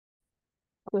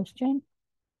question.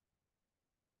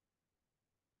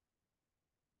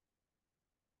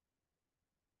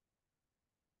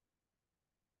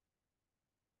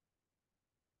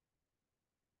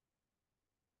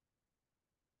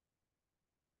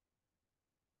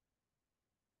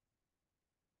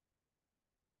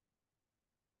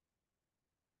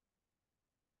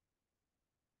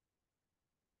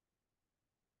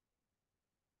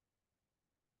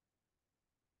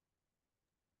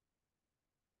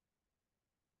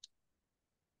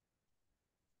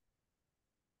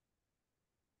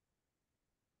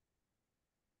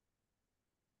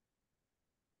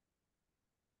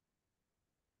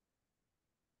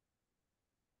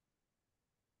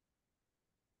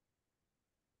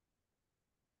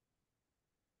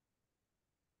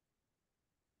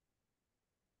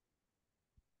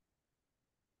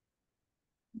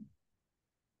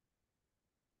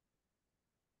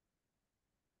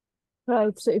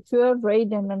 Right, so if you have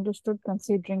read and understood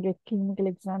considering a clinical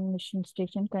examination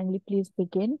station, kindly please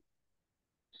begin.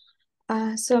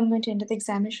 So I'm going to enter the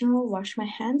examination room, wash my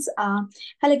hands.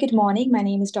 Hello, good morning. My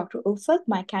name is Dr. Ulfat.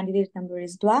 My candidate number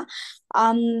is Dua.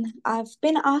 I've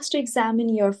been asked to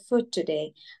examine your foot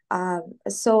today.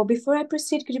 So before I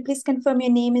proceed, could you please confirm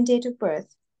your name and date of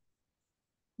birth?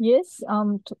 Yes,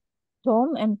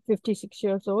 Tom, I'm 56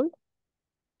 years old.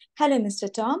 Hello,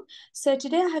 Mr. Tom. So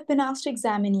today I have been asked to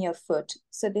examine your foot.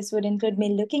 So this would include me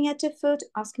looking at your foot,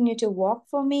 asking you to walk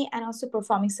for me, and also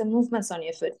performing some movements on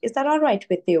your foot. Is that all right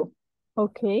with you?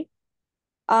 Okay.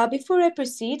 Before I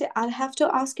proceed, I'll have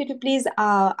to ask you to please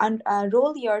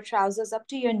roll your trousers up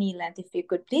to your knee length, if you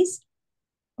could, please.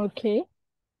 Okay.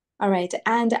 All right.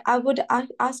 And I would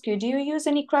ask you, do you use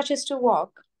any crutches to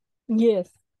walk? Yes.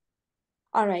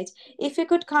 All right. If you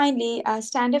could kindly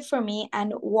stand up for me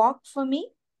and walk for me.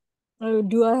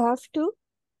 Do I have to?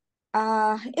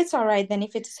 It's all right then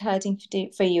if it's hurting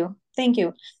for you. Thank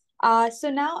you. So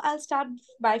now I'll start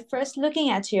by first looking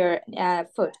at your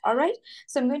foot. All right.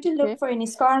 So I'm going to look Okay. for any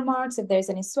scar marks, if there's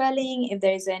any swelling, if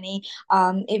there is any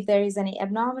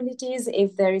abnormalities,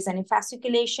 if there is any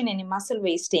fasciculation, any muscle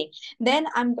wasting. Then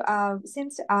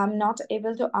since I'm not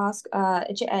able to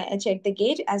check the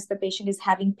gait as the patient is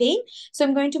having pain, so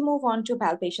I'm going to move on to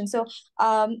palpation. So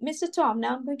Mr. Tom,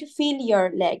 now I'm going to feel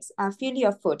your legs, feel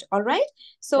your foot. All right.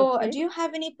 So Okay. do you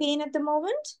have any pain at the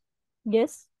moment?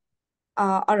 Yes.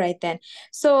 All right then.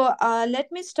 So let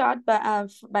me start by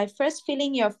first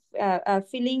feeling your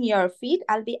feet.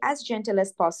 I'll be as gentle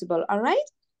as possible. All right.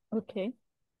 Okay.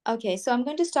 Okay, so I'm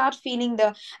going to first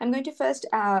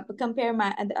compare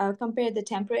the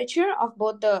temperature of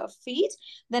both the feet.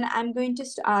 Then I'm going to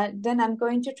I'm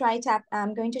going to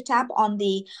tap on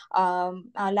the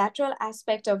lateral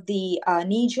aspect of the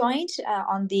knee joint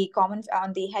on the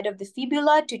head of the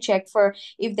fibula to check for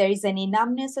if there is any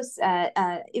numbness or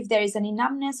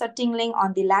tingling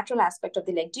on the lateral aspect of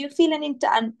the leg. Do you feel any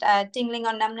tingling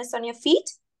or numbness on your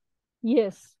feet?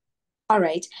 Yes. All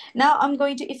right. Now I'm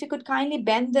going to, if you could kindly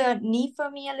bend the knee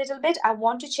for me a little bit, I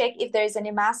want to check if there is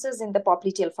any masses in the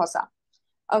popliteal fossa.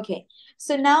 Okay.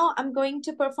 So now I'm going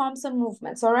to perform some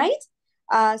movements. All right.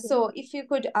 So if you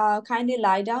could kindly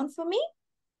lie down for me.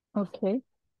 Okay.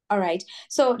 All right.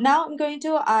 So now I'm going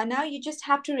to, now you just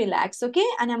have to relax, okay?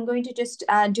 And I'm going to just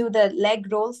do the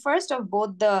leg roll first of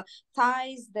both the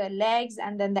thighs, the legs,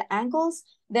 and then the ankles.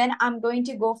 Then I'm going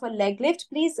to go for leg lift.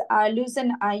 Please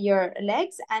loosen your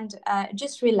legs and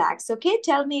just relax, okay?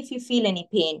 Tell me if you feel any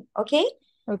pain, okay?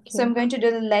 So Okay. I'm going to do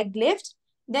the leg lift.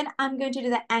 Then I'm going to do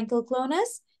the ankle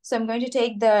clonus. So I'm going to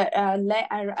take the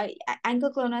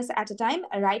ankle clonus at a time,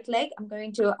 a right leg. I'm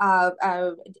going to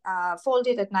fold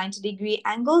it at 90-degree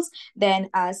angles. Then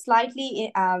I'm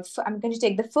going to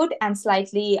take the foot and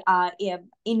slightly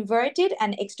invert it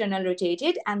and external rotate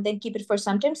it, and then keep it for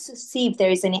some time to see if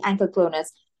there is any ankle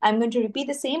clonus. I'm going to repeat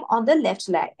the same on the left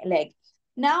leg.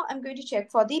 Now I'm going to check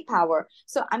for the power.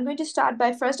 So I'm going to start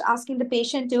by first asking the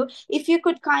patient to, if you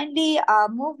could kindly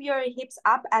move your hips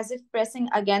up as if pressing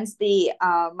against the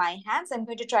my hands. I'm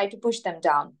going to try to push them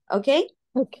down. Okay.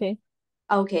 Okay.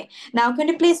 Okay. Now, can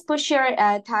you please push your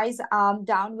thighs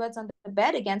downwards on the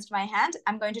bed against my hand?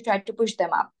 I'm going to try to push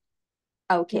them up.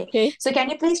 Okay. Okay. So can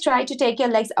you please try to take your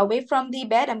legs away from the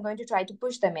bed? I'm going to try to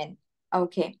push them in.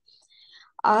 Okay.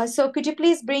 So could you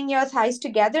please bring your thighs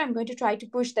together? I'm going to try to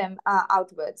push them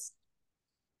outwards.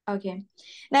 Okay.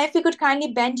 Now, if you could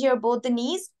kindly bend your both the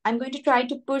knees, I'm going to try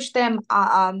to push them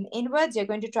inwards. You're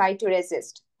going to try to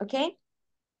resist. Okay.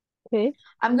 Okay.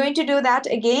 I'm going to do that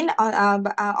again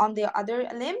on the other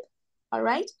limb. All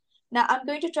right. Now I'm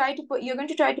going to try to you're going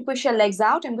to try to push your legs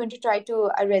out. I'm going to try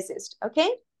to resist. Okay.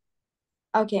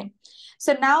 Okay.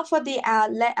 So now for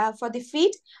the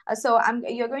feet,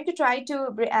 you're going to try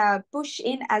to push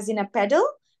in as in a pedal,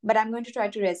 but I'm going to try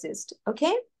to resist.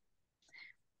 Okay.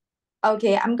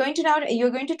 Okay, you're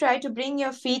going to try to bring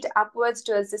your feet upwards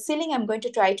towards the ceiling. I'm going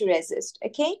to try to resist.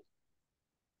 Okay.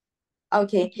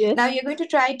 Okay, Yes. now you're going to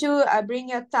try to bring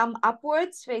your thumb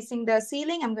upwards facing the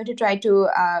ceiling. I'm going to try to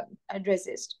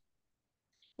resist.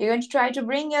 You're going to try to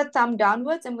bring your thumb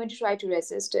downwards. I'm going to try to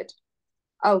resist it.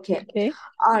 Okay. Okay.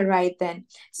 All right then.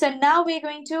 So now we're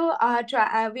going to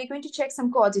we're going to check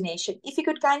some coordination. If you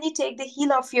could kindly take the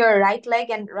heel of your right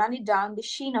leg and run it down the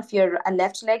shin of your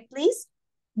left leg, please.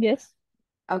 Yes.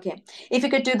 Okay. If you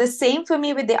could do the same for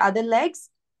me with the other legs.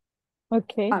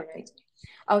 Okay. All right.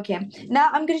 Okay, now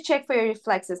I'm going to check for your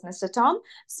reflexes, Mr. Tom.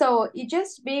 So you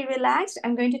just be relaxed.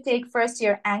 I'm going to take first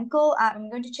your ankle. I'm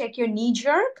going to check your knee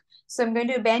jerk. So I'm going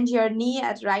to bend your knee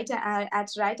at right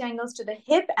angles to the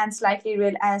hip and slightly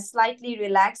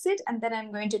relax it, and then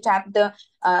I'm going to tap the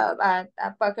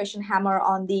percussion hammer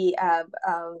on the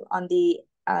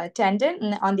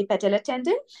tendon, on the patellar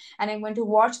tendon, and I'm going to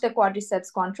watch the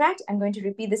quadriceps contract. I'm going to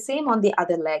repeat the same on the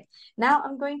other leg. Now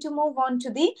I'm going to move on to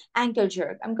the ankle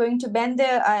jerk. I'm going to bend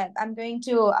the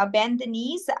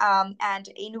knees and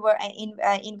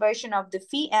inversion of the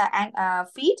feet.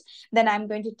 Then I'm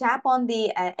going to tap on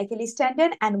the Achilles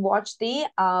tendon and watch the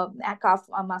calf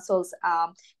muscles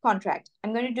contract.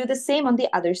 I'm going to do the same on the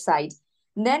other side.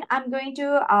 Then I'm going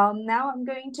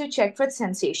to check for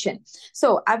sensation.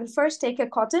 So I will first take a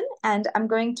cotton and I'm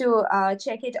going to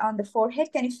check it on the forehead.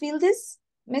 Can you feel this,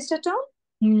 Mr. Tom?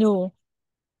 No.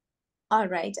 All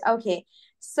right. Okay.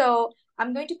 So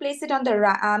I'm going to place it on the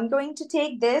right. I'm going to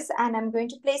take this and I'm going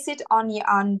to place it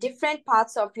on different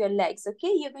parts of your legs.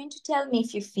 Okay. You're going to tell me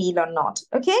if you feel or not.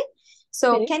 Okay.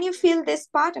 So Okay. can you feel this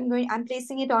part? I'm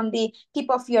placing it on the tip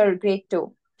of your great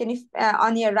toe. Can you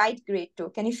on your right great toe?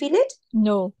 Can you feel it?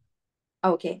 No.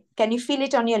 Okay. Can you feel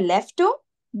it on your left toe?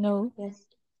 No. Yes.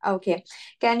 Okay.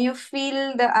 Can you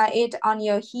feel it on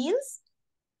your heels?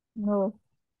 No.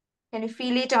 Can you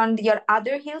feel it on your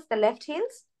other heels, the left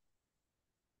heels?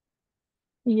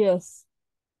 Yes.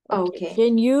 Okay. Okay.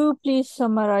 Can you please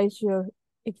summarize your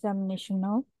examination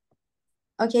now?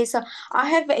 Okay, so I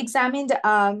have examined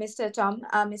Mr. Tom,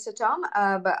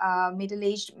 a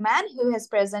middle-aged man who has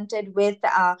presented with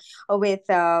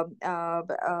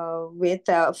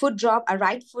foot drop, a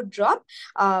right foot drop.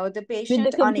 The With the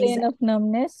patient complaint of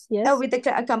numbness, yes. with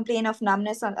a complaint of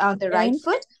numbness on the right And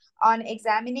foot. On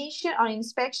examination, on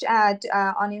inspection,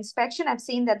 I've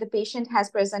seen that the patient has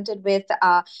presented with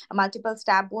multiple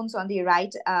stab wounds on the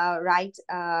right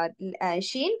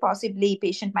shin. Possibly,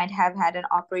 patient might have had an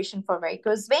operation for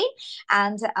varicose vein,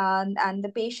 and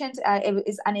the patient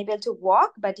is unable to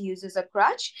walk but uses a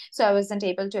crutch. So I wasn't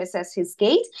able to assess his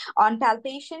gait. On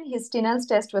palpation, his Tinel's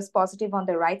test was positive on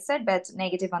the right side but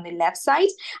negative on the left side.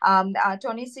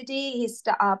 Tonicity, his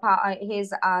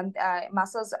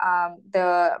muscles,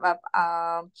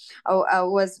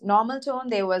 was normal tone.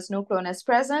 There was no clonus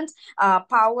present.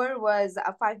 Power was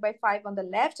 5/5 on the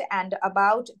left and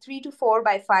about 3 to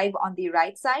 4/5 on the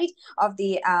right side of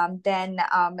the.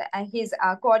 His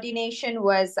coordination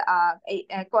was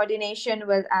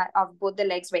of both the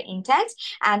legs were intact,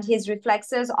 and his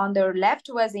reflexes on the left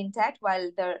was intact, while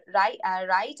the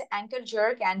right ankle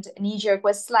jerk and knee jerk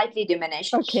was slightly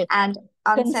diminished. okay. And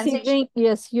on sensation, Considering,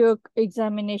 yes, your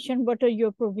examination, what are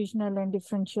your provisional and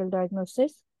differential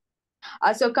diagnosis?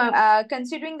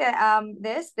 Considering that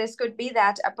this could be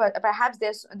that perhaps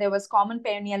there was common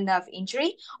peroneal nerve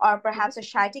injury, or perhaps a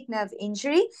sciatic nerve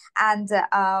injury, and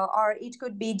or it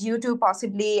could be due to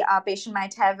possibly a patient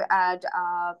might have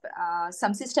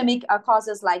some systemic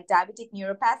causes like diabetic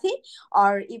neuropathy,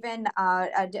 or even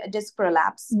disc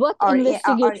prolapse. What or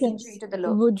investigations injury to the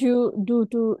lobe. would you do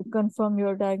to confirm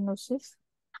your diagnosis?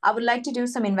 I would like to do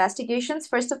some investigations.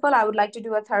 First of all, I would like to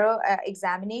do a thorough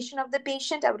examination of the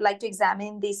patient. I would like to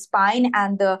examine the spine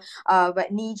and the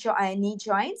knee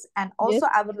joints. And also,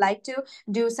 Yes. I would like to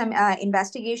do some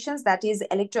investigations. That is,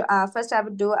 first, I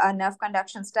would do a nerve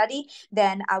conduction study.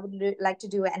 Then I would like to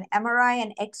do an MRI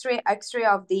and X-ray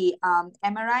of the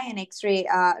MRI and X-ray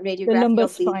radiography lumbar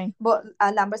of the spine.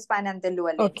 lumbar spine and the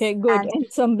lower limbs. Okay, good. And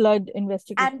some blood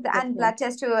investigation. And blood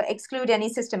test to exclude any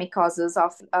systemic causes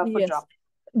of foot Yes. drop.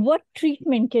 What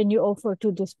treatment can you offer to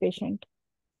this patient?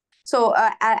 So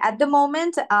at the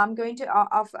moment, I'm going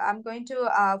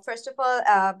to first of all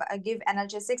give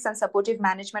analgesics and supportive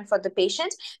management for the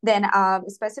patient. Then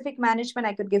specific management,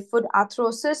 I could give foot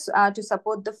arthrosis to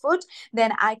support the foot.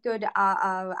 Then I could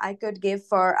give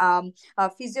for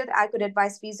I could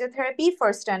advise physiotherapy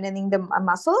for strengthening the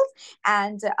muscles,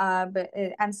 and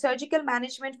surgical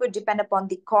management would depend upon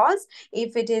the cause.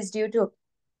 If it is due to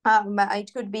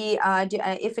it could be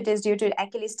if it is due to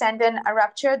Achilles tendon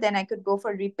rupture, then I could go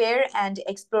for repair and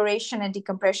exploration and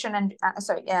decompression and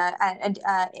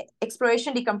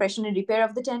exploration, decompression, and repair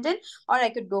of the tendon, or I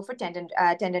could go for tendon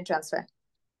transfer.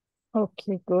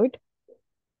 Okay, good.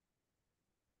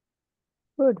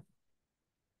 Good.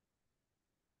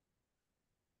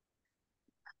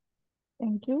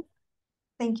 Thank you.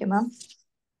 Thank you, ma'am.